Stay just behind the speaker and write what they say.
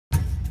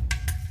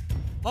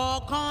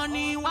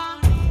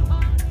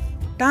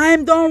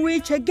Time don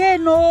reach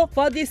again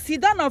for the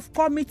sit-down of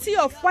Committee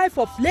of Wife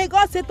of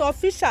Lagos State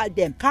official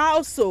dem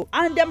COWLSO,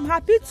 and dem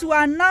happy to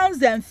announce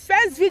dem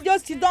first video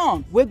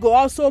sit-down wey go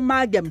also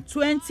mark dem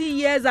 20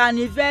 years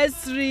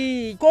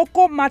anniversary.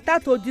 Koko matter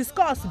to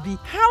discuss be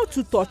how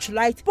to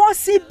touchlight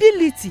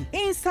possibility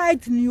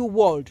inside new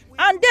world,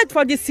 and date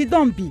for the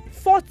sit-down be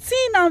 14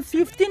 and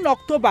 15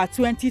 October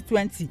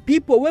 2020.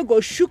 People wey go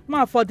shook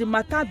mouth for the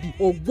matter be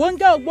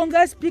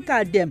ogbonge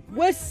speaker dem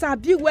wey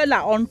sabi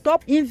wella on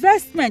top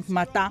investment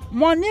matter,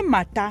 money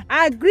matter,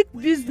 agric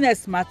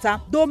business matter,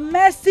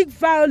 domestic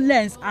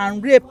violence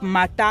and rape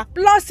matter,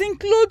 plus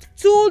include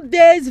 2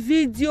 days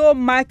video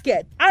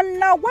market. And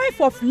na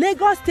wife of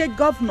Lagos State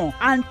Governor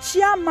and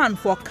chairman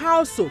for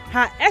COWLSO,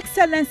 Her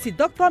Excellency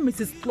Dr.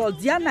 Mrs.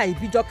 Claudiana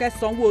Ibijoke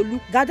Sanwo-Olu,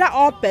 gather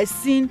all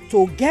person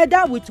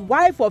together with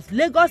wife of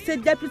Lagos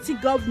State Deputy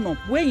Governor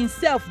wey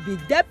himself be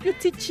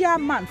Deputy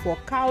Chairman for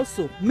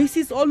COWLSO,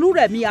 Mrs.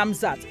 Oluremi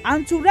Hamzat.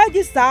 And to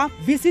register,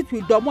 visit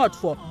with domot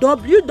for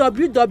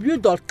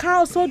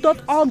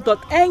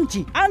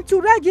www.cowlso.org.ng, and to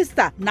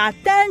register na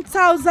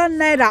 10,000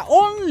 naira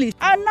only.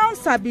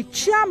 Announcer be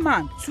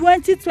Chairman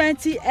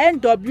 2020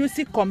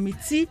 NWC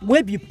Committee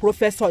wey be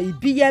Professor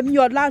Ibiyemi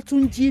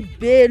Olatunji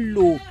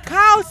Bello.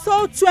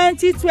 COWLSO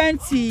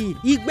 2020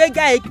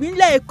 ìgbéga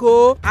ìpínlẹ̀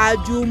Èkó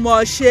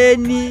àjùmọ̀ṣe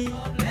ni.